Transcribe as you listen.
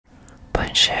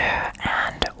Bonjour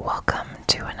and welcome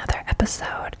to another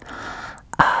episode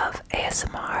of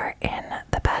ASMR in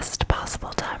the best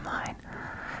possible timeline.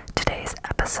 Today's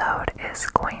episode is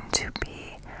going to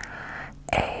be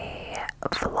a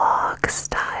vlog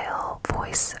style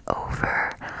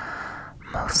voiceover,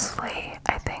 mostly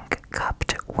I think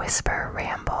cupped whisper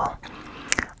ramble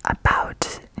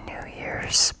about New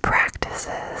Year's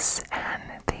practices and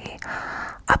the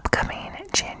upcoming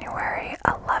January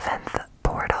 11th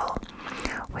portal,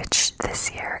 which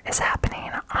this year is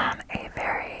happening on a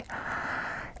very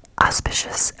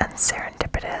auspicious and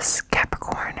serendipitous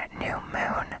Capricorn new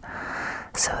moon.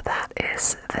 So that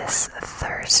is this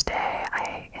Thursday.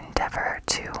 I endeavor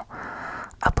to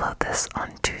upload this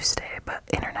on Tuesday, but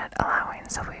internet allowing,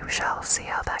 so we shall see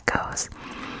how that goes.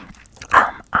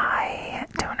 I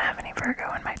don't have any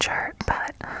Virgo in my chart,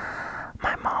 but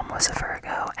my mom was a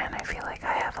Virgo, and I feel like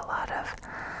I have a lot of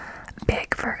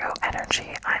big Virgo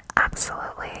energy. I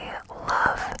absolutely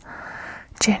love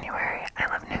January. I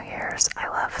love New Year's. I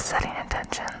love setting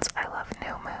intentions. I love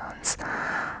new moons.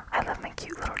 I love my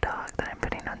cute little dog that I'm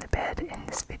putting on the bed in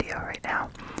this video right now.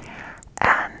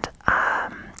 And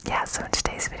yeah, so in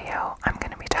today's video, I'm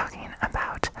going to be talking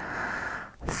about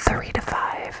 3 to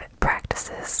 5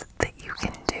 practices that you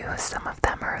can do. Some of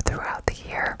them are throughout the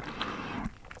year.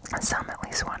 Some at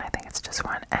least one. I think it's just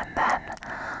one. And then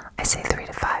I say 3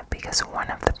 to 5 because one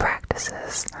of the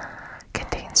practices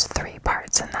contains 3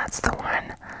 parts, and that's the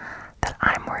one that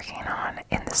I'm working on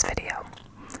in this video.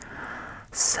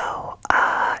 So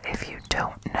if you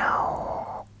don't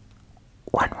know,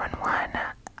 111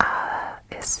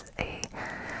 is a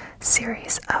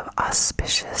series of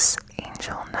auspicious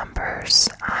angel numbers.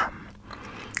 I'm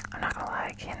not gonna lie,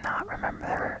 I cannot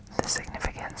remember the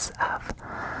significance of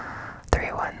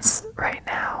 3 ones right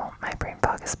now. My brain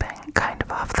fog has been kind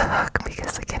of off the hook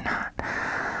because I cannot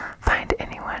find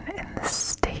anyone in this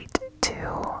state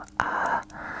to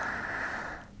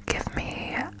give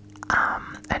me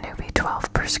a new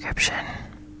B12 prescription.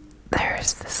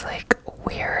 There's this like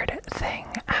weird thing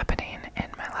happening in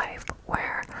my life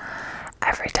where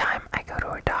every time I go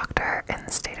to a doctor in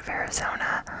the state of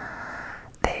Arizona,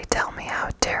 they tell me how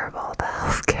terrible the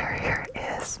healthcare here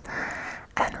is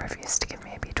and refuse to give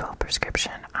me a B12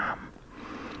 prescription.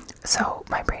 So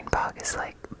my brain fog has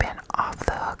like been off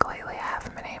the hook lately. I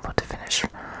haven't been able to finish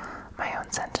my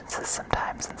own sentences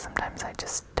sometimes, and sometimes I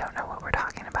just don't know what we're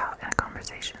talking about in a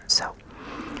conversation. So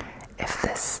if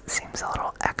this seems a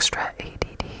little extra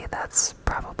ADD, that's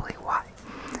probably why.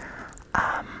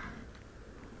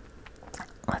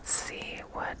 Let's see,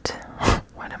 what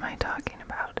am I talking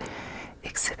about?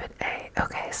 Exhibit A.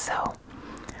 Okay, so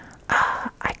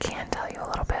I can tell you a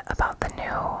little bit about the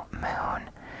new moon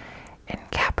in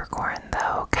Capricorn,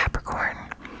 though. Capricorn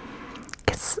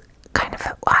gets kind of,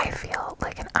 I feel,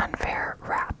 like an unfair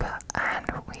rap, and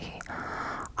we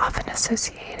often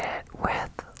associate it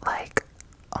with like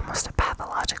almost a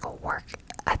pathological work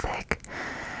ethic,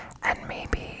 and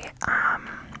maybe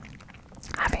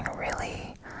having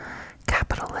really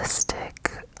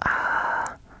capitalistic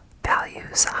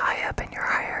values high up in your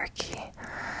hierarchy.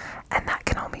 And that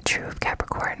can all be true of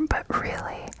Capricorn, but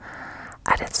really,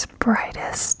 at its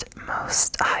brightest,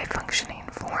 most high-functioning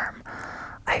form,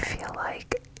 I feel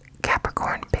like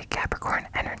Capricorn, big Capricorn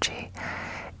energy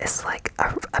is like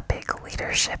a big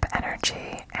leadership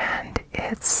energy, and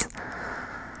it's,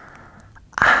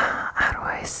 how do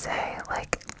I say,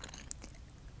 like,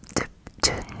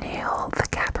 to nail the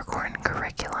Capricorn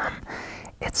curriculum,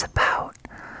 it's about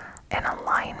an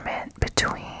alignment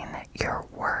between your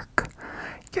work,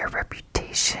 your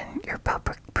reputation, your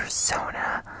public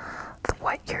persona,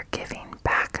 what you're giving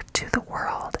back to the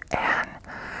world, and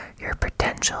your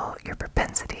potential, your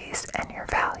propensities, and your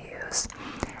values.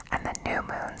 And the new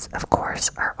moons, of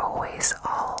course, are always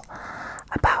all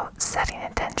about setting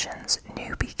intentions,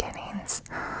 new beginnings,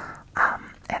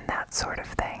 and that sort of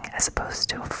thing, as opposed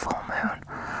to a full moon,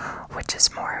 which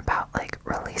is more about like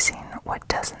releasing what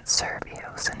doesn't serve you.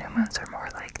 So new moons are more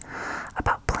like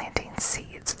about planting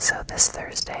seeds. So this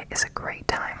Thursday is a great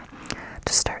time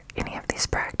to start any of these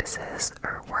practices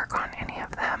or work on any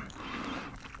of them,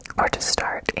 or to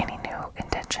start any new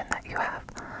intention that you have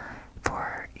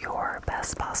for your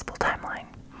best possible timeline.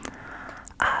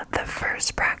 The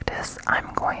first practice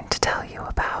I'm going to tell you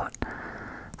about,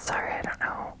 sorry, I don't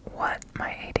know what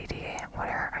my ADD,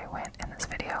 where I went in this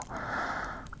video.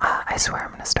 I swear I'm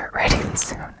going to start writing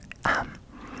soon.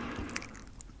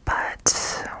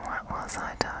 But what was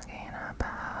I talking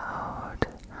about?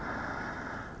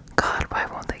 God, why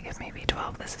won't they give me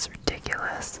B12? This is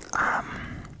ridiculous.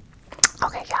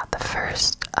 Okay, yeah, the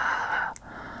first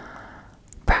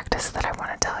practice that I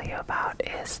want to tell you about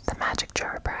is the magic jar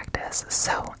practice.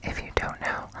 So, if you don't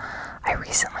know, I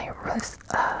recently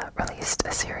released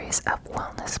a series of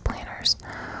wellness planners,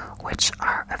 which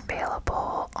are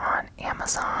available on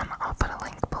Amazon. I'll put a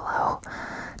link below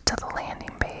to the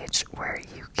landing page where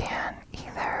you can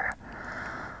either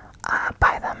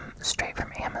buy them straight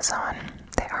from Amazon.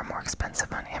 They are more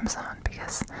expensive on Amazon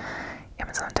because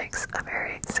Amazon takes a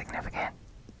very significant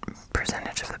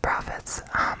percentage of the profits.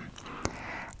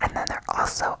 And then they're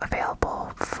also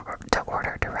available to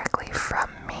order directly from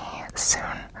me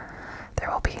soon. There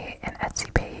will be an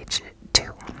Etsy page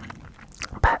too.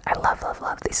 But I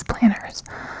love these planners.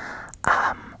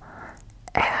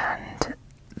 And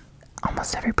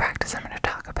almost every practice I'm going to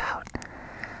talk about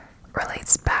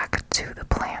relates back to the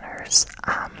planners.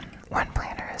 One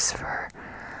planner is for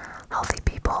healthy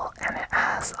people, and it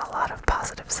has a lot of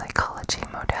positive psychology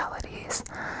modalities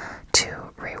to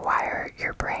rewire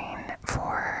your brain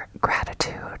for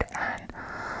gratitude and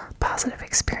positive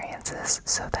experiences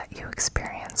so that you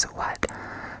experience what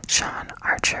Sean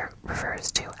Archer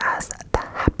refers to as the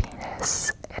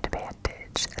happiness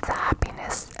advantage. The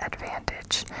happiness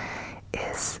advantage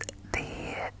is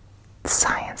the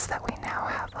science that we now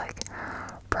have, like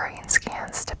brain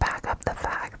scans to back up the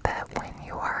fact that when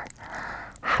you are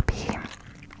happy,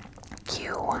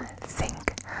 you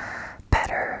think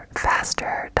better,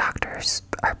 faster. Doctors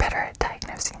are better at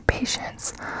diagnosing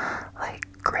patients. Like,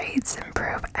 grades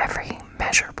improve. Every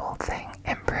measurable thing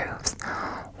improves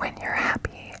when you're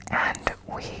happy. And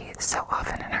we so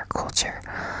often in our culture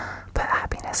put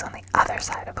happiness on the other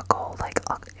side of a goal. Like,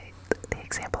 the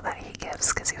example that he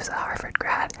gives, because he was a Harvard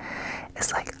grad,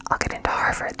 is like, I'll get into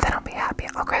Harvard, then I'll be happy.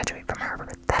 I'll graduate from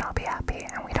Harvard, then I'll be happy.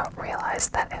 And we don't realize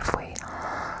that if we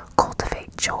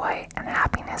cultivate joy and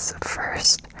happiness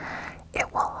first,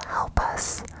 it will help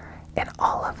us in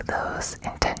all of those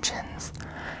intentions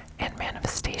and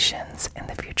manifestations in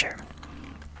the future.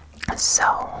 So,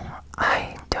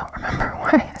 I don't remember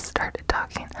why I started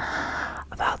talking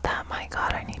about that. My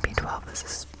God, I need B12. This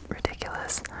is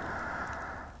ridiculous.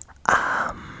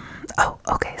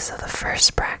 Okay, so the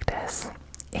first practice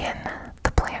in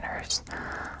the planners,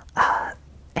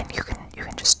 and you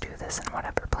can just do this in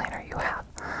whatever planner you have.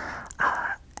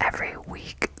 Every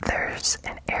week there's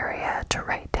an area to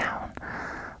write down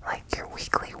like your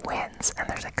weekly wins, and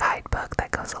there's a guidebook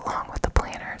that goes along with the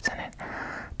planners, and it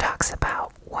talks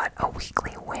about what a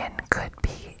weekly win could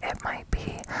be. It might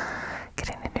be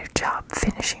getting a new job,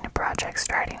 finishing a project,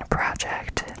 starting a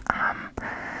project,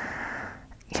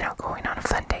 going on a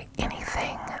fun day.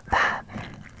 Anything that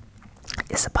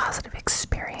is a positive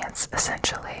experience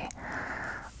essentially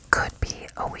could be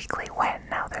a weekly win.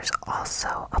 Now, there's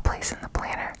also a place in the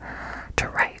planner to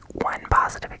write one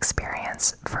positive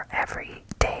experience for every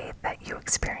day that you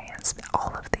experience.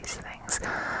 All of these things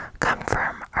come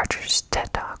from Archer's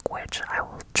TED Talk, which I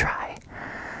will try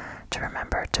to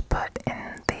remember to put in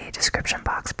the description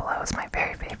box below. It's my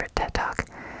very favorite TED Talk.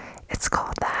 It's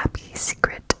called The Happy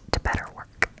Secret to Better Work.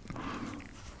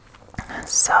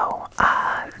 So,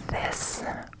 this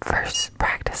first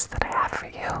practice that I have for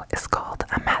you is called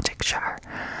a magic jar.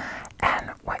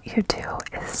 And what you do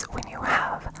is, when you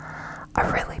have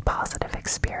a really positive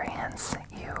experience,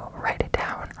 you write it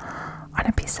down on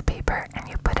a piece of paper and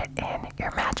you put it in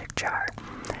your magic jar.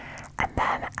 And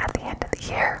then at the end of the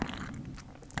year,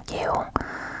 you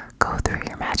go through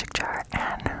your magic jar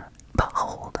and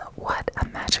behold what a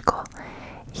magical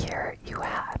year you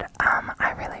had.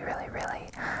 I really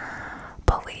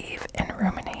believe in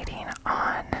ruminating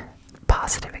on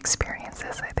positive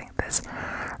experiences. I think this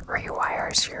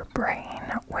rewires your brain,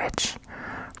 which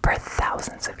for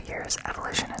thousands of years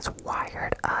evolution has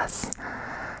wired us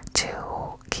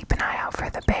to keep an eye out for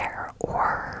the bear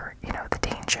or, the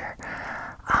danger.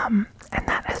 And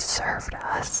that has served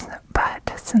us.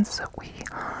 But since we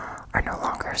are no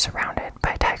longer surrounded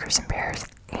by tigers and bears,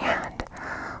 and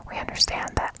we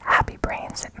understand that happy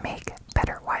brains make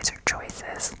better, wiser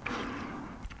choices,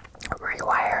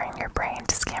 rewiring your brain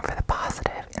to scan for the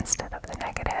positive instead of the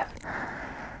negative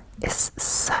is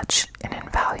such an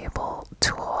invaluable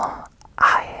tool.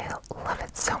 I love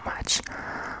it so much.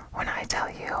 When I tell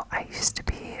you, I used to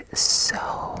be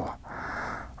so,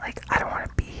 I don't want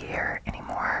to be here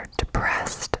anymore,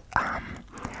 depressed.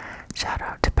 Shout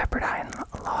out to Pepperdine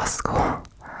Law School.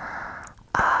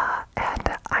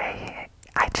 And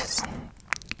I just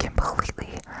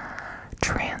completely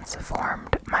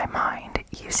transformed my mind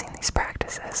using these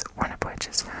practices, one of which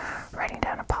is writing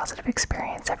down a positive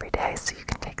experience every day. So you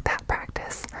can take that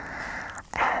practice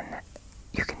and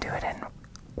you can do it in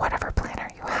whatever planner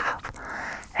you have.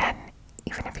 And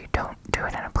even if you don't do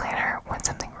it in a planner, when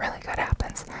something really good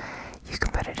happens, you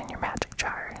can put it in your magic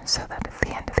jar so that at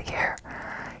the end of the year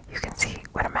you can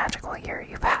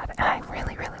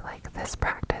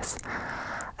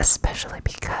especially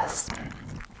because,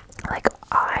 like,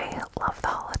 I love the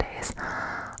holidays.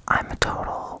 I'm a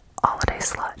total holiday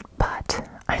slut, but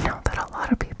I know that a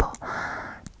lot of people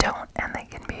don't, and they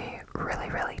can be really,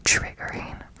 really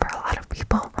triggering for a lot of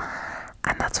people.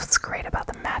 And that's what's great about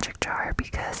the magic jar,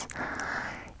 because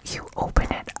you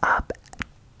open it up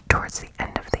towards the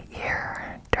end of the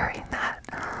year during that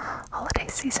holiday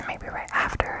season, maybe right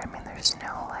after. I mean, there's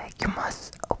no, like, you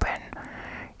must open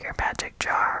your magic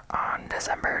jar on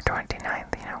December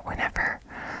 29th, you know, whenever,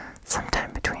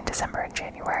 sometime between December and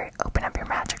January, open up your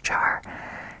magic jar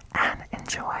and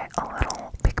enjoy a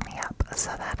little pick-me-up.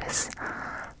 So that is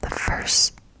the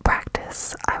first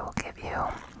practice I will give you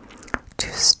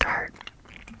to start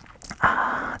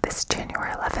this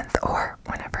January 11th, or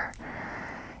whenever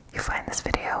you find this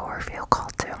video or feel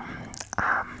called to.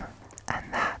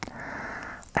 And that,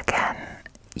 again,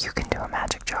 you can do a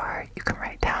magic jar. You can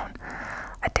write down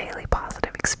a daily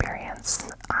positive experience,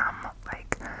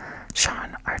 like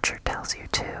Sean Archer tells you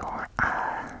to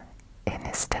in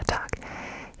his TED Talk.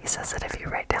 He says that if you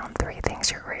write down 3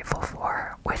 things you're grateful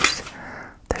for, which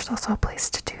there's also a place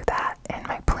to do that in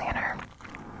my planner,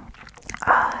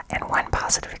 and 1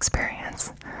 positive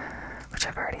experience, which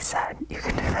I've already said, you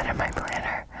can do that in my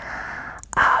planner.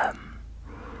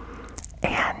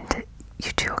 And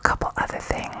you do a couple other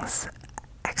things.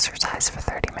 Exercise for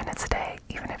 30 minutes a day,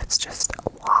 even if it's just a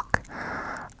walk.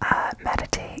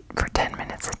 Meditate for 10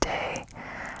 minutes a day.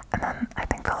 And then I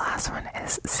think the last one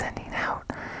is sending out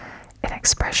an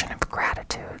expression of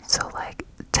gratitude. So, like,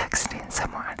 texting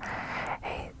someone,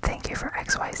 hey, thank you for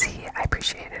XYZ, I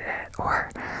appreciated it. Or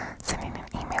sending an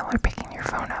email, or picking your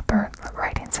phone up, or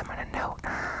writing someone a note.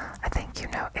 I think, you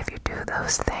know, if you do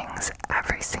those things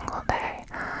every single day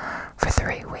for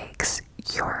 3 weeks,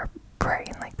 your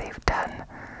brain, like they've done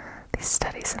these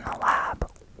studies in the lab,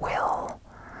 will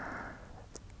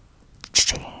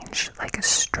change, like,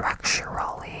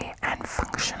 structurally and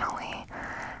functionally,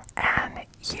 and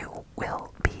you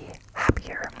will be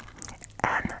happier,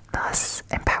 and thus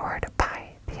empowered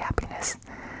by the happiness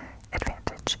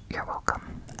advantage. You're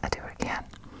welcome. I do it again.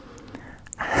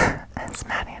 As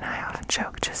Maddie and I often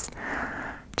joke, just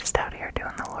out here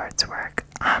doing the Lord's work.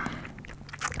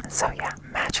 So yeah,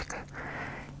 magic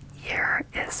year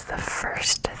is the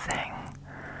first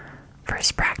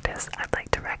practice I'd like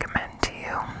to recommend to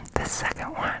you. The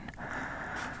second one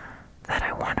that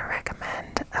I want to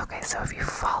recommend, okay, so if you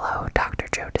follow Dr.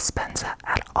 Joe Dispenza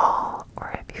at all,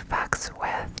 or if you fucks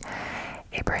with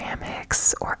Abraham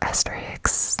Hicks or Esther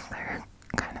Hicks, they're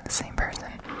kind of the same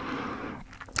person,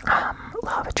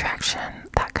 law of attraction,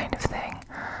 that kind of thing,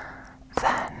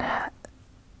 then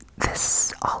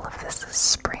all of this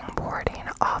is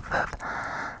springboarding off of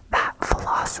that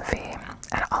philosophy,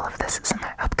 and all of this is in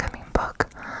my upcoming book.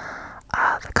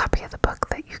 The copy of the book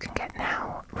that you can get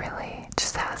now really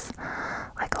just has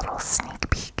like a little sneak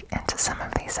peek into some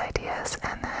of these ideas,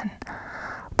 and then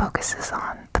focuses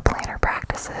on the planner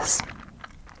practices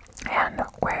and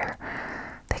where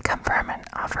they come from, and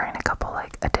offering a couple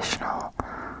like additional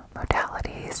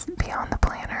modalities beyond the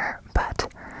planner.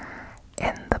 But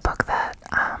in the book that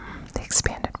the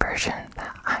expanded version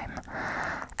that I'm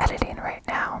editing right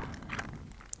now,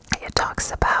 it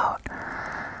talks about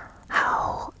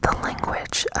how the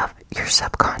language of your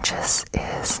subconscious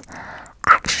is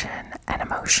action and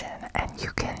emotion, and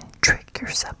you can trick your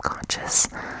subconscious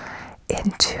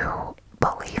into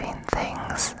believing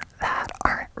things that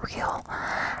aren't real,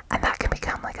 and that can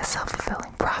become like a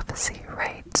self-fulfilling prophecy,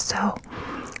 right? So,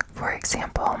 for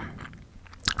example,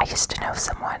 I used to know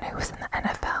someone who was in the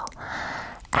NFL,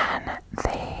 and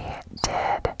they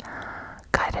did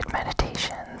guided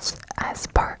meditations as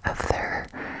part of their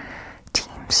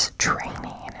team's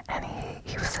training, and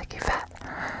he was like, Yvette,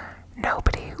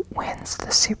 nobody wins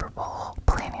the Super Bowl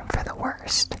planning for the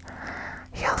worst.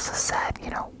 He also said, you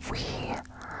know,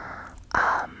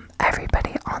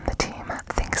 everybody on the team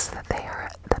thinks that they are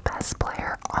the best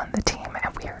player on the team,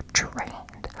 and we are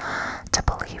trained to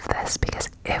believe this, because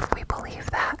if we believe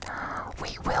that,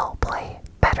 we will play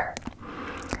better.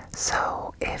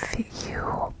 So if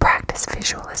you practice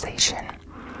visualization,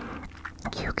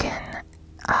 you can,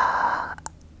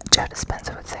 Joe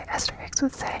Dispenza would say, Esther Hicks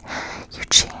would say, you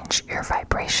change your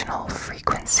vibrational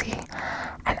frequency,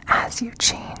 and as you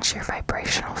change your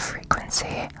vibrational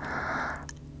frequency,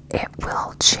 it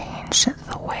will change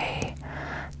the way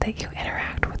that you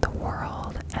interact with the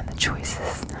world and the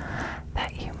choices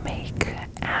that you make,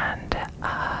 and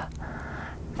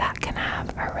that can have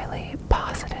a really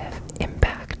positive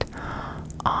impact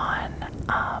on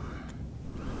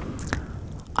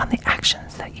the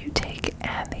actions that you take,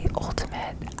 and the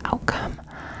ultimate outcome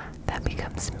that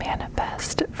becomes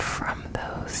manifest from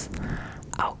those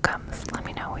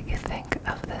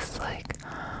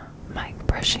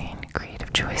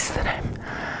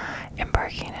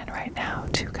right now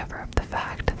to cover up the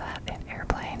fact that an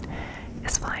airplane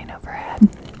is flying overhead.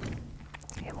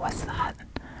 It was that.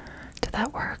 Did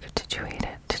that work? Did you hate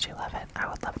it? Did you love it? I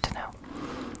would love to know.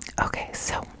 Okay,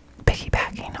 so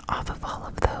piggybacking off of all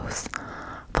of those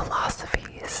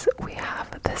philosophies, we have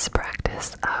this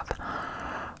practice of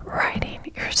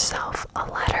writing yourself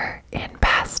a letter in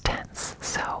past tense.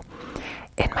 So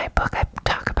in my book, I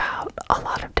talk about a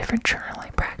lot of different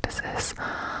journaling practices.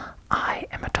 I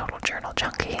am a total journal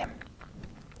junkie.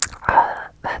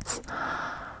 That's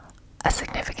a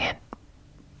significant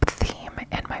theme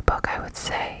in my book, I would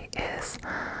say, is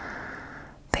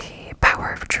the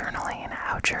power of journaling,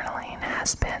 how journaling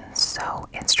has been so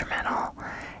instrumental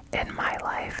in my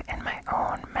life, in my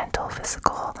own mental,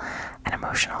 physical, and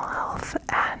emotional health,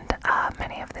 and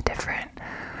many of the different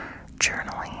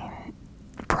journaling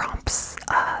prompts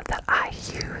that I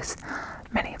use,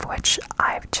 many of which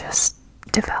I've just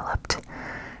developed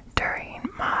during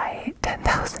my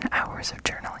 10,000 hours of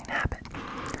journaling habit.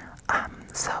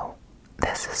 So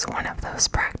this is one of those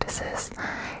practices.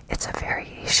 It's a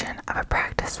variation of a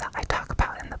practice that I talk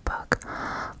about in the book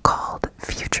called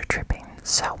future tripping.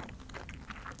 So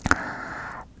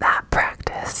that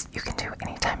practice you can do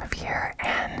any time of year,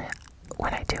 and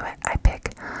when I do it, I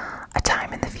pick a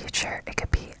time in the future. It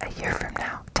could be a year from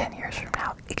now, 10 years from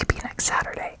now. It could be next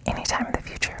Saturday, any time in the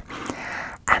future.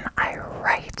 And I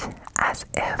write as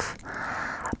if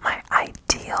my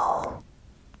ideal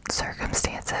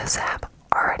circumstances have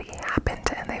already happened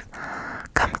and they've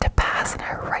come to pass, and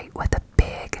I write with a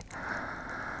big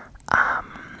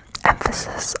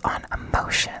emphasis on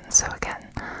emotion. So again,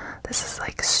 this is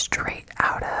like straight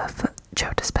out of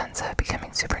Joe Dispenza,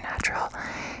 Becoming Supernatural.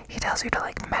 He tells you to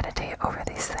like meditate over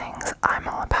these things. I'm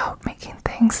all about making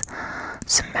things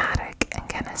somatic and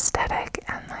kinesthetic,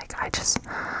 and like I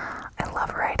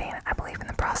love writing. I believe in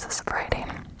the process of writing.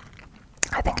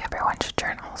 I think everyone should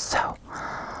journal. So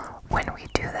when we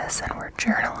do this and we're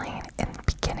journaling in the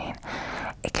beginning,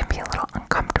 it can be a little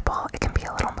uncomfortable. It can be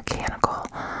a little mechanical.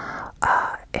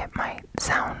 It might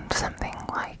sound something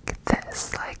like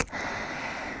this, like,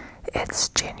 it's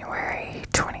January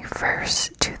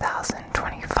 21st,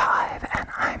 2025, and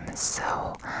I'm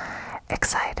so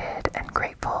excited and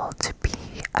grateful to be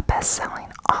a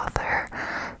best-selling author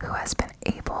who has been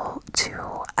able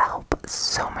to help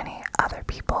so many other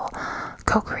people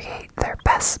co-create their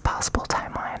best possible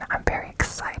timeline. I'm very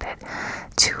excited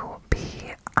to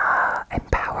be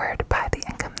empowered by the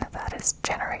income that is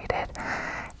generated,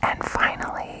 and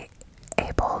finally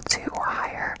able to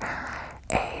hire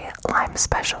a Lyme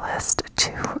specialist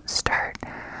to start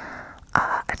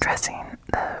addressing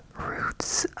the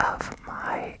roots of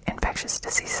my infectious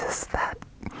diseases that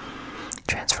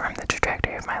transform the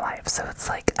trajectory of my life. So it's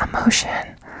like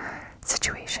emotion,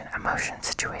 situation.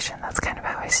 That's kind of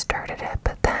how I started it.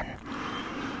 But then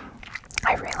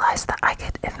I realized that I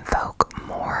could invoke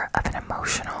more of an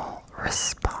emotional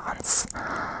response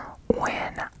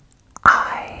when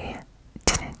I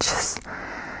didn't just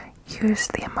use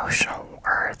the emotional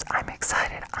words. I'm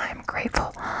excited, I'm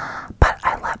grateful, but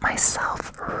I let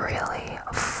myself really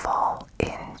fall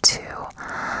into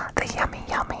the yummy,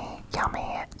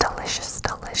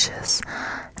 delicious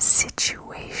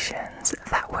situations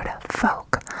that would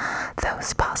evoke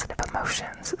those positive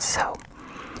emotions. So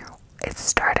it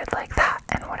started like that,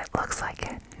 and what it looks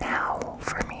like now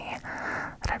for me,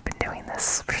 that I've been doing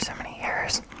this for so many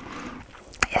years,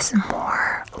 is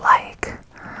more like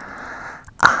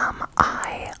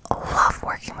I love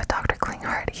working with Dr.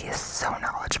 Klinghardt. He is so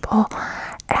knowledgeable,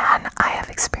 and I have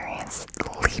experienced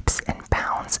leaps and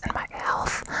bounds in my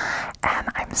health, and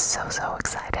I'm so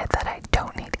excited that I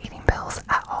don't need eating pills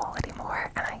at all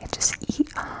anymore, and I can just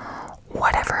eat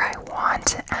whatever I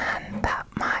want, and that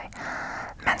my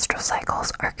menstrual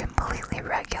cycles are completely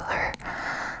regular,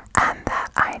 and that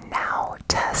I now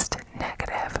test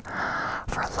negative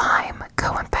for Lyme,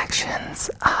 co-infections,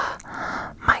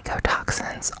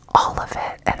 mycotoxins, all of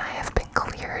it, and I have been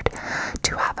cleared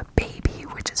to have a baby,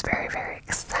 which is very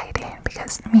exciting,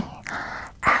 because me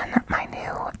and my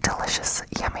new delicious,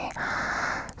 yummy,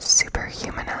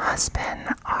 superhuman husband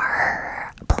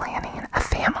are planning a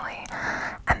family,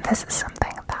 and this is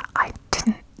something that I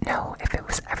didn't know if it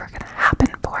was ever going to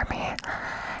happen for me,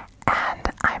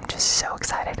 and I'm just so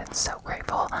excited and so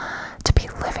grateful to be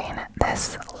living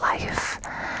this life,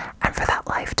 and for that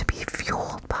life to be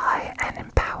fueled by and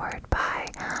empowered by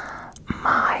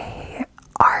my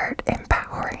art,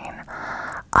 empowering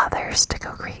others to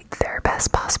go create their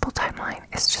best possible timeline.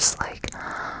 Is just like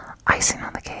icing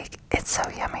on the cake. It's so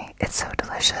yummy, it's so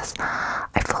delicious.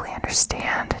 I fully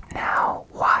understand now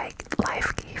why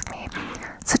life gave me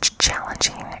such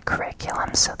challenging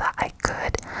curriculum so that I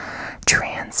could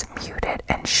remains muted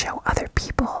and show other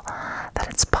people that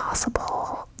it's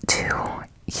possible to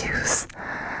use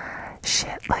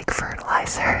shit like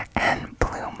fertilizer and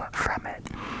bloom from it.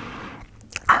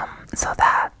 So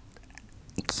that,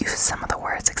 use some of the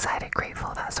words excited,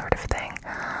 grateful, that sort of thing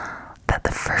that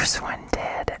the first one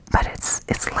did, but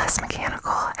it's less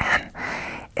mechanical and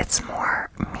it's more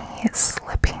me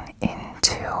slipping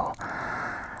into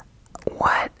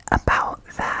what about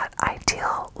that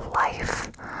ideal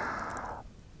life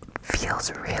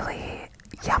feels really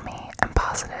yummy and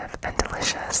positive and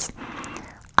delicious.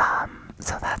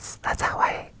 So that's how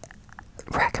I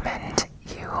recommend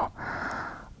you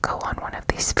go on one of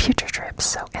these future trips.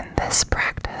 So in this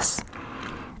practice,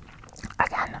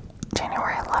 again,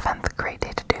 January 11th, great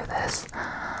day to do this.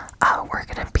 We're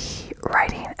going to be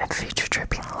writing a future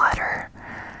tripping letter,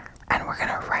 and we're going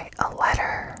to write a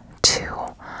letter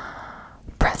to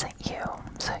present you.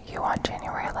 So you on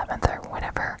January 11th or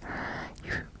whenever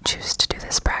you choose to do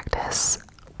this practice,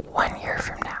 1 year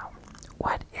from now,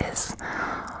 what is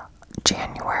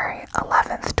January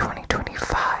 11th,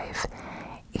 2025,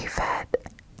 Yvette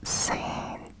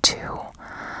saying to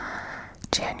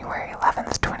January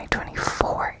 11th,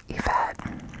 2024, Yvette,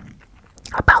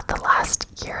 about the last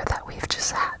year that we've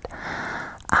just had?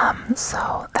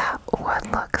 So that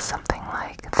would look something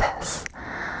like this.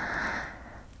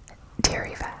 Dear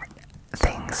Yvette,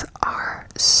 things are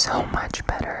so much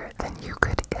better than you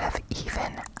could have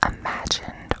even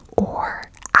imagined or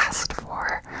asked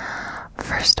for.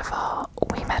 First of all,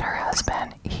 we met her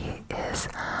husband. He is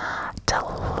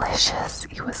delicious.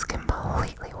 He was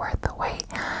completely worth the wait.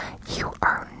 You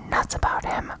are nuts about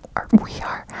him, or we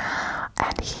are,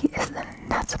 and he is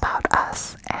nuts about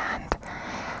us, and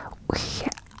we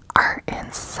are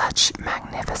in such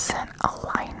magnificent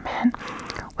alignment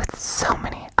with so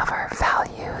many of our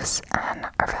values and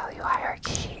our value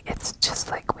hierarchy. It's just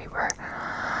like we were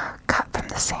cut from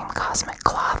the same cosmic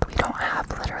cloth. We don't have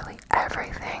literally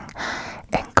everything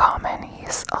in common.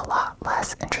 He's a lot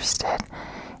less interested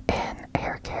in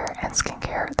hair care and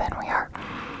skincare than we are,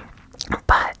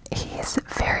 but he's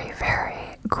very,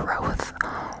 very growth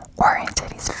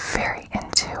oriented. He's very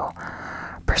into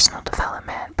personal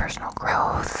development, personal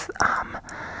growth,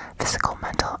 physical,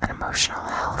 mental, and emotional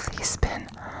health. He's been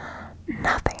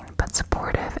nothing but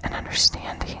supportive and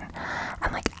understanding,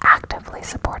 and like actively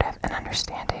supportive and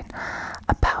understanding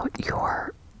about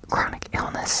your chronic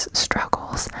illness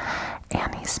struggles,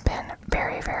 and he's been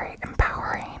very, very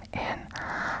empowering in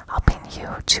helping you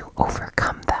to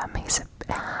overcome them. He's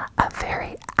a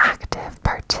very active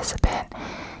participant.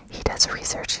 He does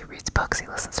research, he reads books, he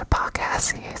listens to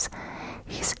podcasts.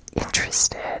 He's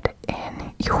interested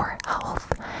in your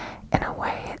health in a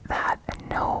way that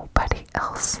nobody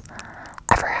else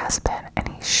ever has been, and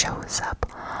he shows up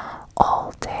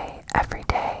all day, every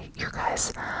day. You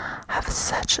guys have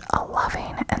such a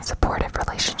loving and supportive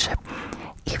relationship,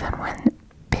 even when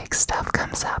big stuff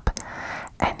comes up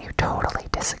and you totally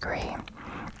disagree.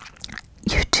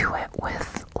 You do it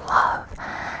with love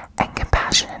and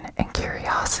compassion and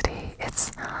curiosity.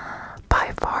 It's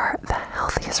by far the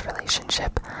healthiest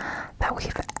relationship that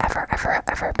we've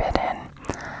ever been in,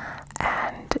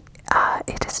 and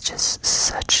it is just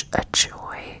such a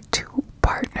joy to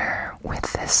partner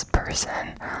with this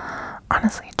person.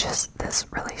 Honestly, just this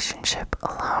relationship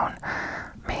alone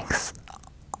makes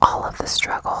all of the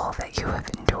struggle that you have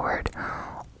endured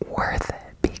worth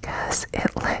it, because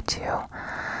it led you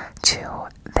to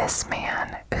this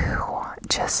man who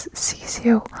just sees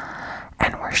you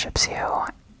and worships you,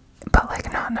 but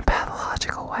like not in a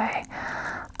pathological way,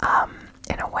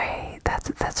 in a way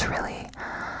that's really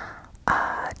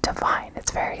divine.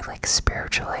 It's very like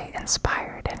spiritually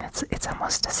inspired, and it's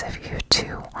almost as if you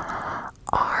two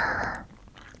are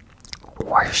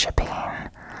worshiping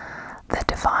the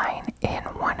divine in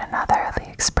one another, the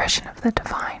expression of the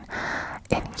divine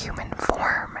in human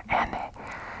form, and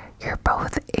you're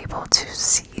both able to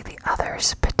see the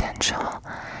other's potential,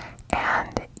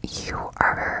 and you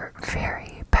are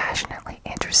very passionately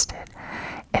interested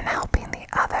in helping the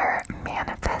other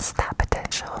manifest that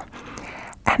potential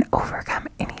and overcome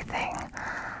anything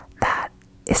that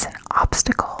is an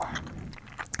obstacle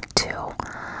to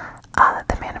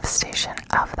the manifestation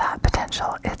of that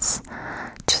potential. It's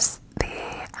just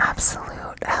the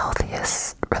absolute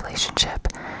healthiest relationship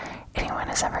anyone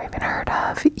has ever even heard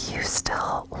of. You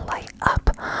still light up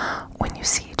when you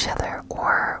see each other,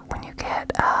 or when you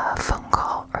get a phone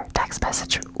call or a text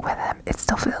message with him. It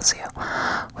still fills you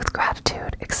with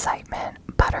gratitude, excitement,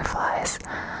 butterflies,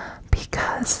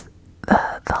 because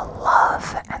the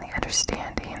love and the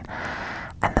understanding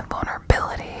and the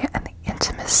vulnerability and the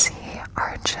intimacy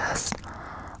are just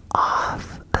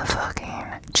off the fucking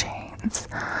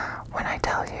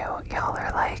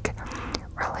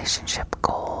relationship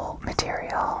goal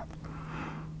material.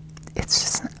 It's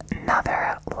just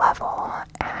another level,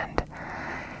 and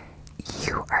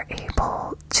you are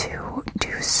able to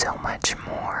do so much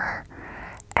more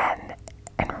and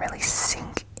really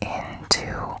sink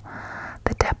into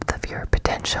the depth of your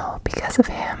potential because of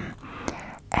him,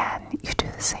 and you do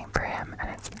the same for him, and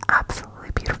it's absolutely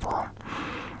beautiful.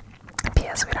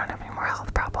 P.S. We don't have any more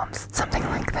health problems, something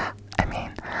like that. I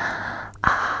mean,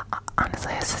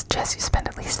 honestly, I suggest you spend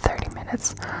at least 30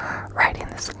 minutes writing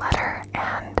this letter,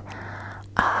 and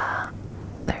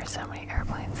there's so many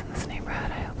airplanes in this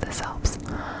neighborhood. I hope this helps.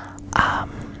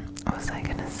 What was I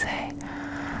gonna say?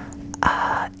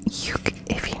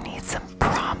 If you need some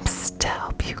prompts to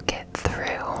help you get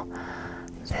through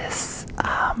this,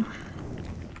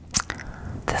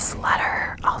 this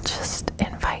letter, I'll just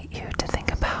invite you to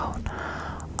think about,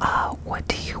 what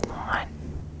do you want?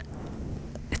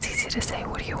 It's easy to say,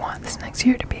 what do you want this next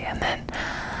year to be? And then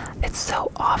it's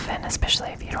so often, especially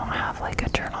if you don't have like a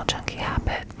journal junkie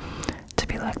habit, to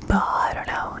be like, I don't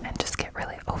know, and just get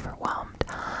really overwhelmed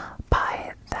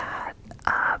by that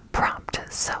prompt.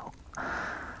 So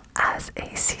as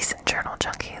a seasoned journal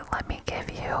junkie, let me give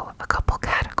you a couple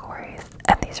categories,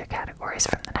 and these are categories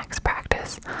from the next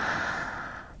practice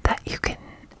that you can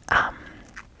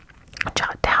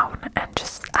jot down and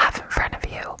just have in front of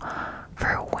you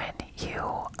for when you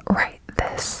write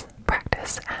this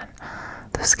practice. And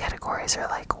those categories are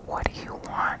like, what do you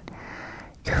want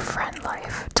your friend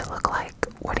life to look like?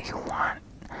 What do you want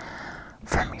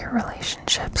from your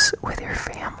relationships with your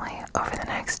family over the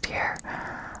next year?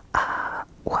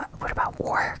 What about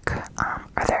work?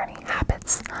 Are there any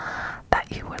habits that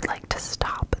you would like to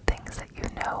stop? Things that you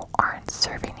know aren't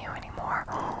serving you anymore?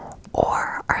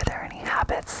 Or are there any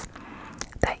habits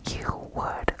that you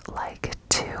would like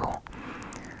to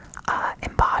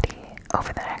embody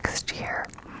over the next year?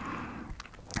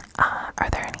 Are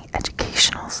there any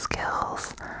educational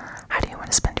skills? How do you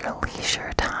want to spend your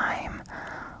leisure time?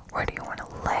 Where do you want to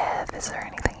live? Is there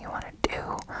anything you want to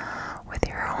do with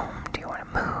your home? Do you want to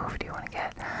move? Do you want to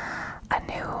get a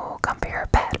new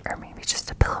comfier bed, or maybe just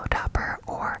a pillow topper,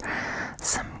 or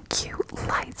some cute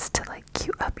lights to like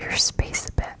cute up your space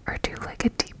a bit, or do like a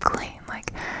deep clean?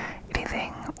 Like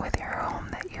anything with your home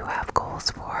that you have goals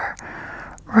for.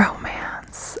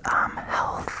 Romance,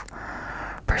 health,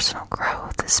 personal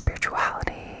growth,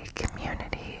 spirituality,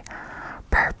 community,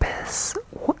 purpose.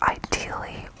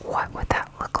 Ideally, what would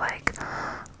that look like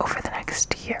over the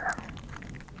next year?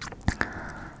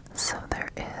 So there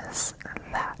is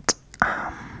that.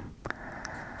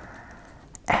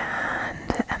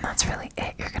 And that's really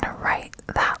it. You're gonna write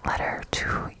that letter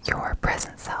to your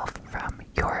present self from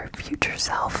your future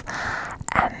self,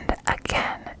 and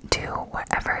again, do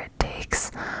whatever it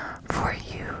takes for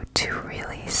you to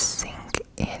really sink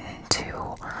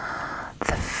into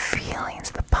the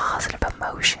feelings, the positive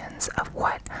emotions of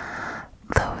what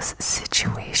those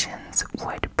situations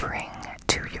would bring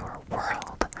to your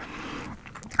world.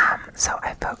 So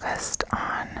I focused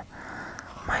on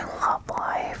my love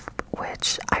life,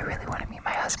 which I really want to meet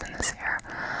my husband this year.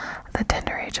 At the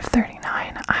tender age of 39,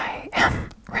 I am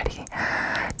ready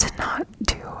to not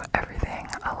do everything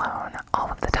alone all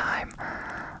of the time.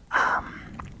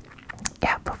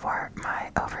 Before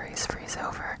my ovaries freeze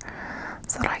over,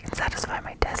 so that I can satisfy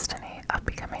my destiny of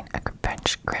becoming a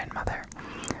French grandmother.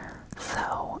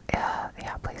 So,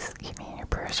 please keep me in your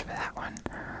prayers for that one.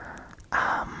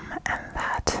 And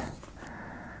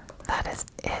that is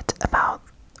it about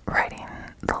writing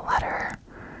the letter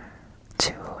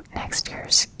to next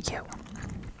year's you.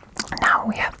 Now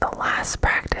we have the last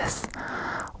practice,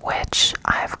 which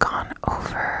I've gone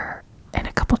over in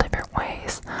a couple different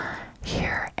ways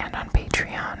here and on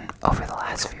Patreon over the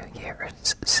last few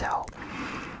years. So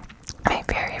my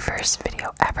very first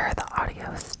video ever, the audio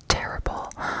is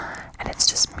terrible, and it's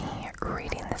just me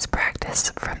reading this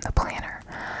practice from the planner.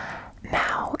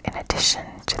 Now, in addition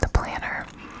to the planner,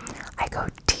 I go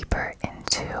deeper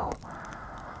into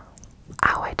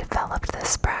how I developed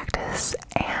this practice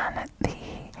and the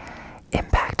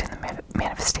impact and the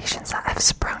manifestations that have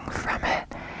sprung from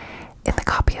it in the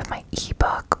copy of my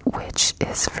ebook, which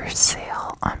is for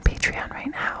sale on Patreon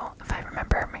right now. If I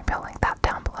remember, maybe I'll link that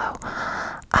down below.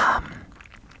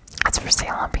 It's for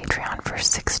sale on Patreon for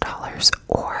 $6,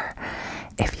 or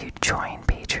if you join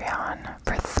Patreon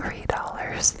for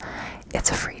 $3, it's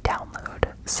a free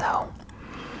download. So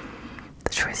the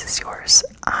choice is yours.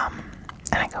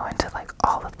 And I go into like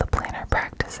all of the planner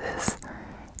practices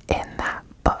in that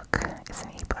book. It's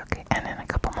an ebook, and in a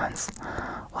couple months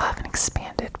we'll have an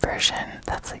expanded version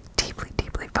that's like deeply,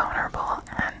 deeply vulnerable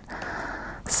and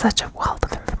such a wealth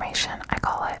of information. I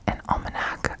call it an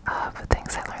almanac of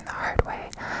things I learned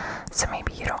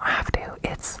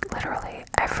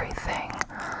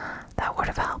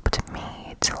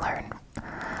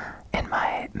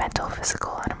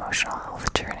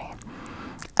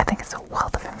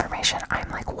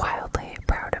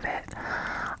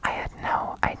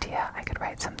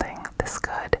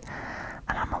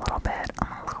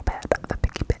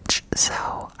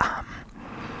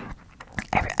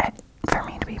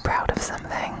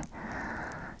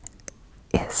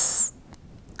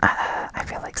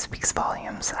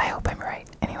names. I hope I'm right.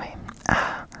 Anyway,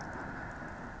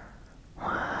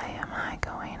 why am I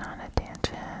going on a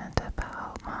tangent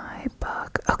about my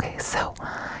book? Okay, so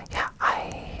yeah,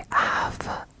 I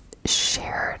have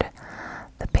shared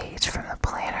the page from the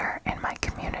planner in my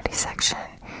community section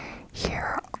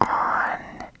here on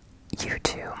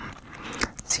YouTube.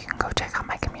 So you can go check out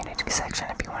my community section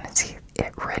if you want to see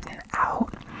it written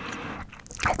out.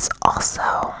 It's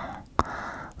also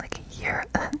like a year,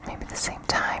 maybe the same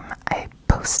time, I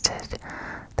posted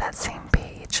that same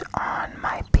page on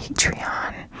my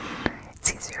Patreon.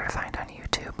 It's easier to find on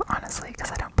YouTube, honestly,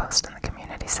 because I don't post in the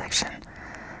community section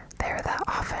there that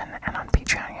often, and on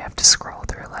Patreon you have to scroll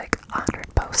through like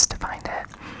 100 posts to find it.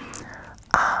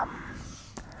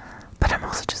 But I'm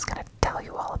also just going to tell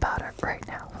you all about it right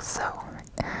now, so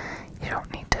you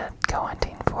don't need to go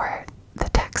hunting for it, the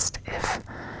text, if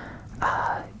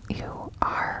you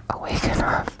are awake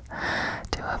enough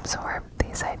to absorb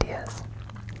these ideas.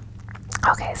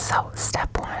 Okay, so step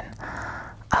one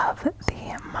of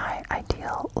the My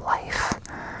Ideal Life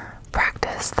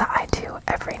practice that I do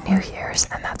every New Year's,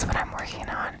 and that's what I'm working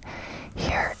on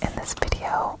here in this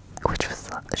video, which was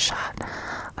shot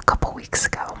a couple weeks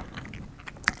ago.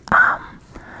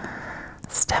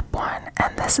 Step one,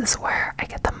 and this is where I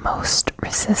get the most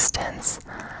resistance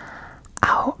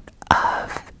out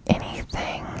of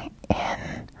anything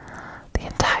in the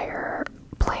entire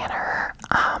planner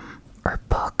or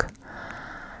book.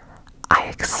 I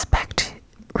expect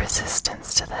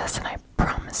resistance to this, and I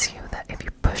promise you that if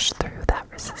you push through that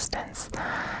resistance,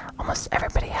 almost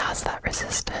everybody has that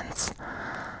resistance,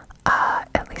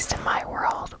 at least in my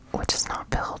world, which is not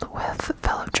filled with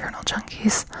fellow journal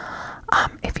junkies.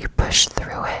 If you push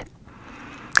through it,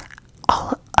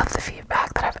 all of the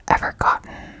feedback that I've ever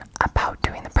gotten about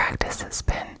doing the practice has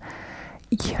been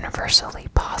universally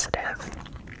positive.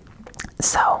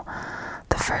 So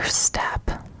the first step,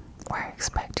 where I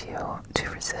expect you to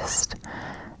resist,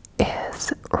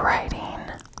 is writing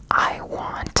 "I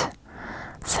want"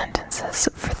 sentences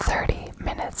for 30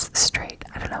 minutes straight.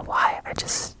 I don't know why I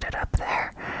just stood up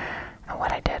there and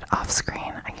what I did off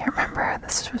screen. I can't remember.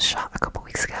 This was shot a couple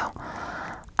weeks ago.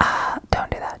 Don't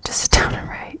do that. Just sit down and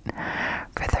write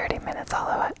for 30 minutes,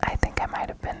 although I think I might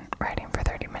have been writing for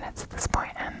 30 minutes at this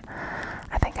point, and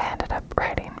I think I ended up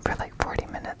writing for like 40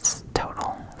 minutes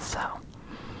total, so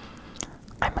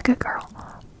I'm a good girl.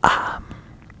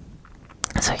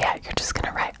 So yeah, you're just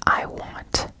gonna write "I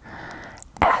want"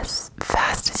 as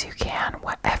fast as you can,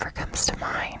 whatever comes to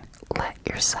mind. Let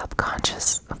your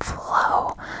subconscious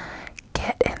flow.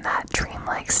 Get in that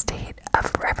dreamlike state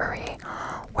of reverie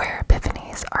where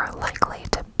epiphanies are likely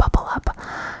to bubble up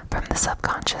from the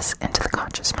subconscious into the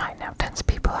conscious mind. Now, tons of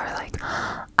people are like,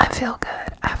 I feel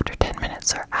good after 10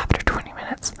 minutes or after 20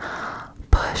 minutes.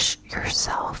 Push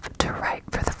yourself to write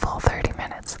for the full 30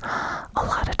 minutes. A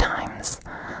lot of times,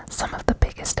 some of the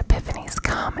biggest epiphanies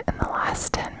come in the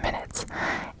last 10 minutes.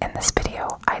 In this video,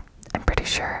 I'm pretty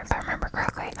sure, if I remember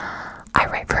correctly, I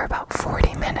write for about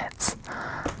 40 minutes.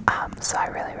 So I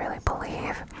really, really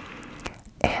believe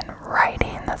in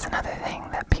writing. That's another thing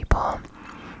that people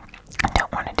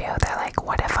don't want to do. They're like,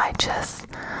 what if I just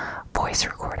voice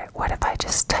record it? What if I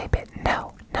just type it?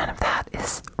 No, none of that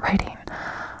is writing.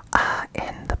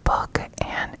 In the book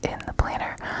and in the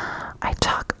planner, I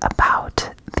talk about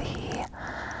the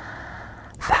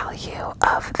value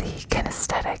of the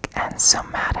kinesthetic and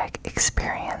somatic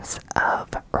experience of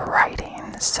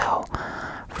writing. So,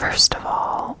 first of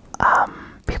all,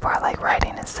 people are like,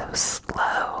 writing is so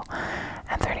slow,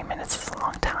 and 30 minutes is a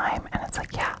long time, and it's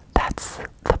like, yeah, that's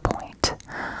the point.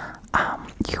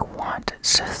 You want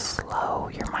to slow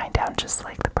your mind down, just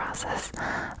like the process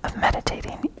of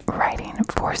meditating. Writing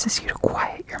forces you to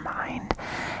quiet your mind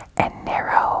and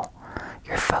narrow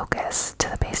your focus to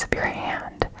the base of your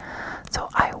hand. So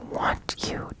I want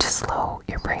you to slow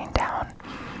your brain down,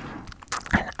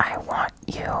 and I want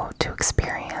you to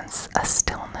experience a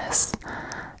stillness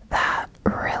that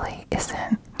really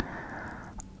isn't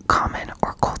common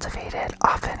or cultivated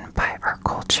often by our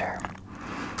culture.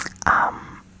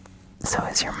 So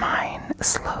as your mind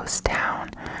slows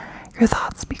down, your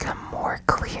thoughts become more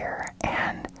clear,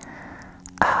 and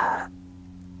what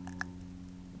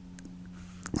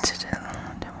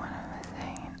am I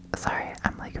saying? Sorry,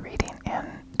 I'm like reading and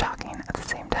talking at the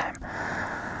same time.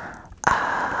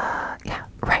 Yeah,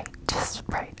 right, just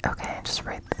write. Okay, just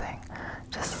write the thing.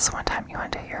 Just this one time. You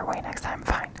want to do it your way, next time,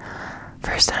 fine.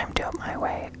 First time, do it my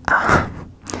way.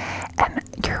 And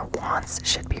your wants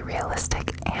should be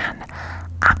realistic and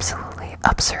absolutely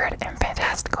absurd and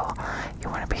fantastical. You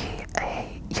want to be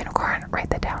a unicorn? Write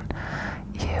that down.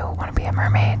 You want to be a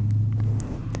mermaid?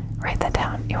 Write that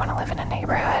down. You want to live in a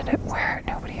neighborhood where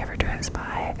nobody ever drives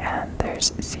by and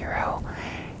there's 0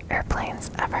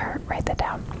 airplanes ever. Write that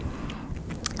down.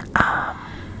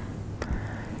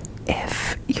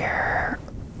 If your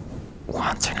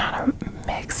wants are not a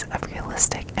mix of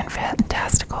realistic and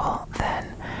fantastical,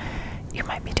 then you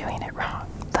might be doing it wrong.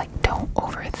 Like, don't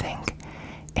overthink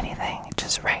anything.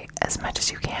 Just write as much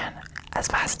as you can, as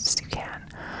fast as you can,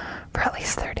 for at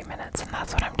least 30 minutes, and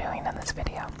that's what I'm doing in this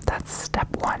video. That's step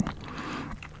 1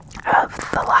 of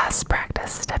the last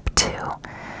practice. Step 2,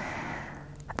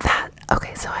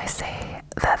 okay, so I say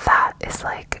that is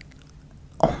like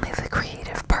only the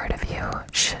creative part of you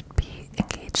should be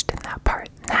engaged in that part.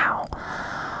 Now,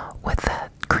 with the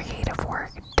creative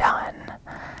work done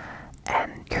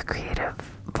and your creative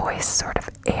voice sort of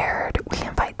aired, we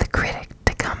invite the critic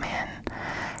to come in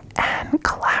and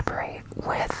collaborate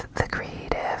with the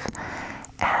creative,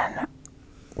 and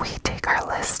we take our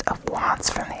list of wants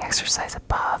from the exercise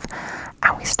above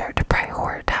and we start to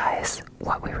prioritize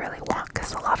what we really want,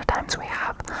 because a lot of times we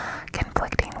have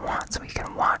conflicting wants. We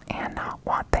can want and not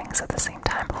want things at the same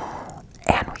time,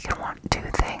 and we can want 2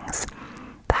 things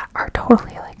that are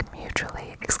totally like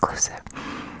mutually exclusive.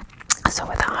 So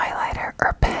with a highlighter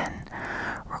or pen,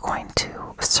 we're going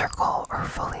to circle or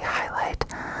fully highlight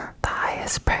the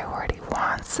highest priority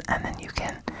wants, and then you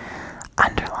can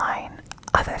underline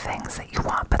other things that you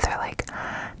want, but they're like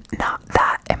not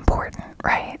that important,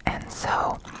 right? And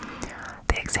so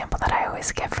the example that I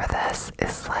always give for this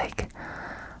is like,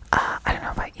 I don't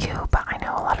know about you, but I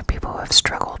know a lot of people who have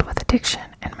struggled with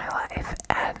addiction in my life,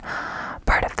 and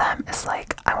part of them is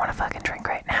like, I want to fucking drink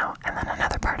right now, and then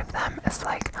another part of them is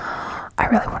like, I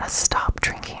really want to stop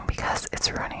drinking because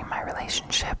it's ruining my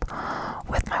relationship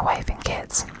with my wife and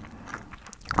kids.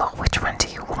 Well, which one do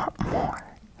you want more?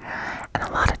 And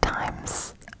a lot of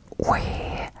times we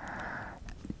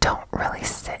don't really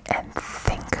sit and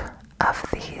think of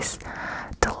these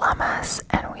dilemmas,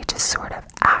 and we just sort of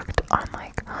act on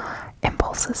like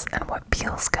impulses and what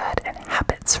feels good and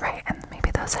habits, right? And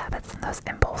maybe those habits and those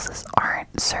impulses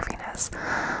aren't serving us.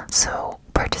 So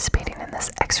participating in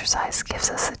this exercise gives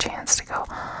us a chance to go,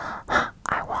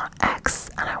 I want X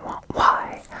and I want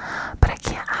Y, but I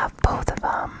can't have both of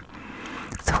them.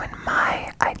 So in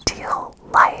my ideal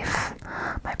life,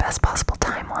 my best possible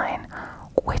timeline,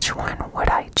 which one would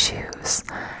I choose?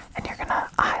 And you're gonna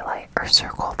highlight or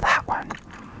circle that one.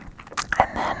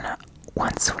 And then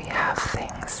once we have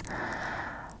things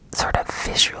sort of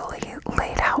visually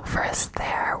laid out for us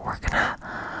there, we're gonna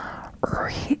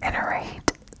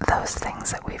reiterate those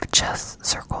things that we've just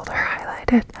circled or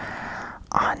highlighted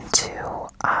onto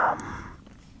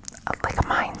like a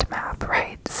mind map,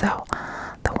 right? So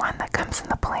the one that comes in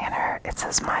the planner, it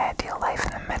says my ideal life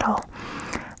in the middle,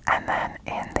 and then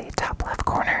in the top left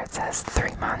corner it says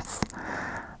 3 months,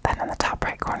 then in the top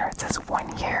right corner it says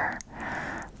 1 year,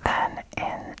 then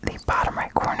in the bottom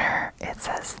right corner it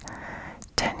says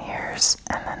 10 years,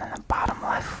 and then in the bottom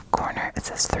left corner it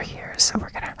says 3 years. So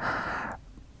we're gonna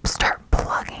start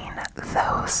plugging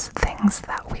those things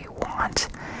that we want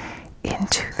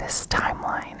into this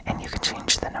timeline, and you can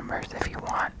change the numbers if you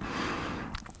want.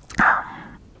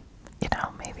 You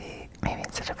know, maybe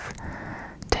instead of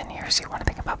 10 years you want to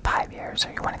think about 5 years,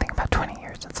 or you want to think about 20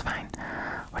 years. That's fine.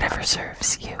 Whatever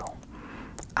serves you.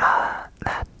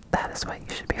 That is what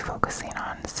you should be focusing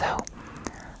on. So,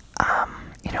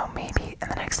 you know, maybe in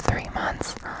the next 3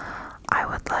 months, I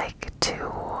would like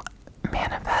to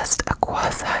manifest a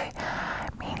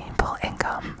quasi-meaningful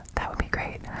income. That would be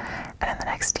great. And in the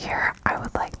next year, I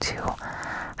would like to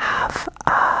have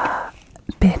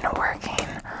been working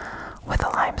with a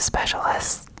Lyme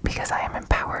specialist, because I am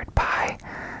empowered by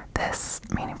this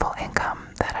meaningful income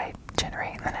that I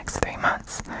generate in the next 3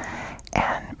 months.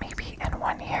 And maybe in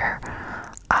 1 year,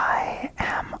 I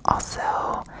am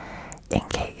also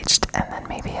engaged, and then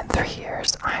maybe in 3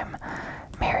 years I'm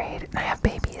married and I have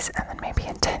babies, and then maybe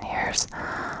in 10 years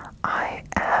I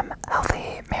am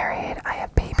healthy, married, I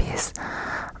have babies,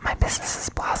 my business is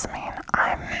blossoming,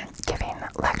 I'm giving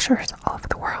lectures all over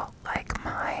the world like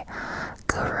my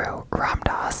guru Ram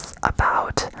Dass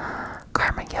about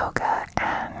karma yoga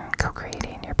and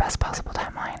co-creating your best possible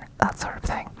timeline, that sort of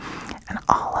thing. And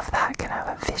all of that can have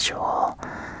a visual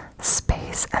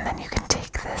space, and then you can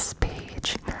take this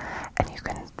page and you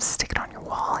can stick it on your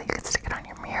wall, you can stick it on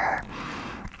your mirror,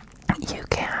 you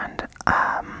can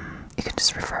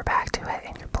just refer back to it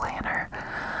in your planner.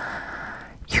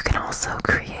 You can also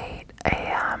create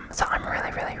a so I'm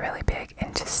really big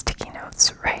into sticky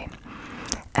notes, right?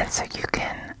 And so you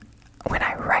can, when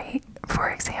I write, for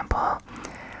example,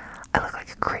 I look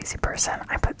like a crazy person.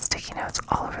 I put sticky notes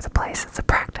all over the place. It's a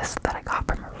practice that I got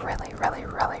from a really, really,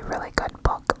 really, really good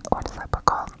book. What is that book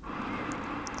called?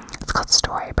 It's called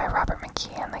Story by Robert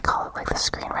McKee, and they call it like the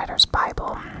screenwriter's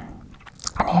Bible.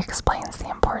 And he explains the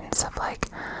importance of like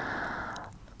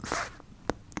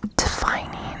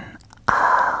defining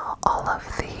all of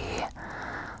the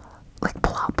like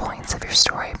plot points of your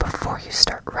story before you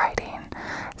start writing,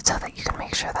 so that you can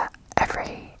make sure that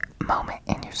every moment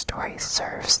in your story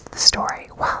serves the story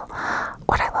well.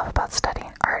 What I love about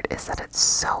studying art is that it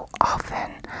so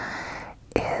often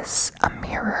is a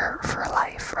mirror for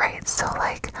life, right? So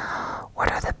like,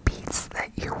 what are the beats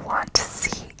that you want to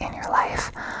see in your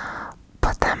life?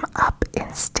 Put them up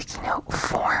in sticky note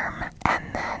form, and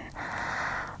then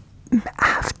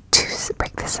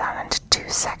break this down into 2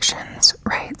 sections,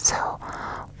 right? So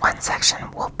one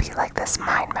section will be like this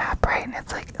mind map, right? And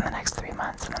it's like, in the next 3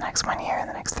 months, in the next 1 year, in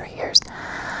the next 3 years,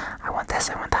 I want this,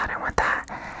 I want that, I want that.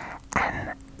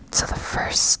 And so the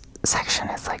first section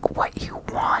is like what you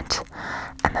want,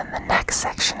 and then the next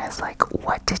section is like,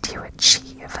 what did you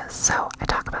achieve? So I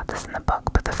talk about this in the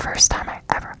book, but the first time I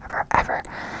ever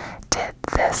did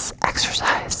this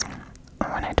exercise,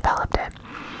 when I developed it,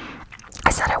 I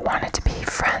said I wanted to be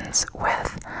friends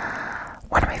with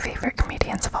one of my favorite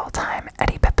comedians of all time,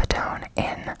 Eddie Pepitone,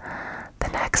 in the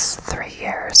next 3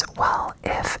 years. Well,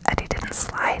 if Eddie didn't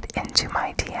slide into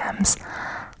my DMs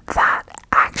that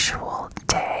actual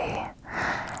day,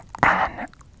 and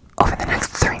over the next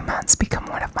 3 months become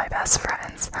one of my best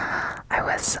friends. I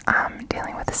was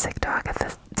dealing with a sick dog at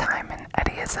the time, and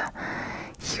Eddie is a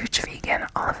huge vegan.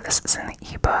 All of this is in the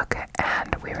ebook,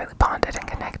 and we really bonded and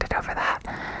connected over that,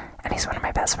 and he's one of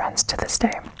my best friends to this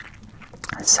day.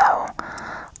 So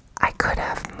I could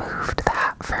have moved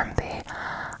that from the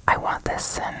I want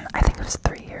this in, I think it was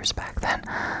 3 years back then,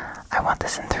 I want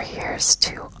this in 3 years,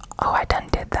 to, oh, I done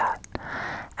did that.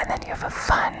 And then you have a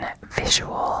fun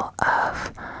visual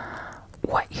of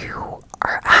what you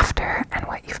are after and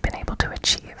what you've been able to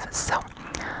achieve. So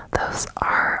those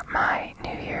are my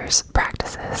New Year's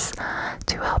practices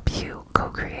to help you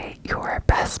co-create your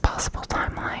best possible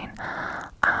timeline.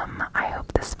 I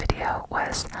hope this video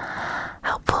was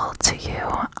helpful to you.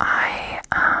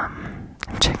 I'm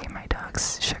checking my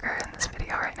dog's sugar in this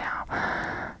video right now,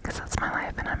 because that's my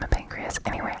life and I'm a pancreas.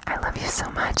 Anyway, I love you so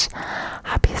much.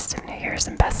 Happiest of New Year's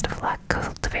and best of luck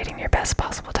cultivating your best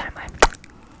possible timeline.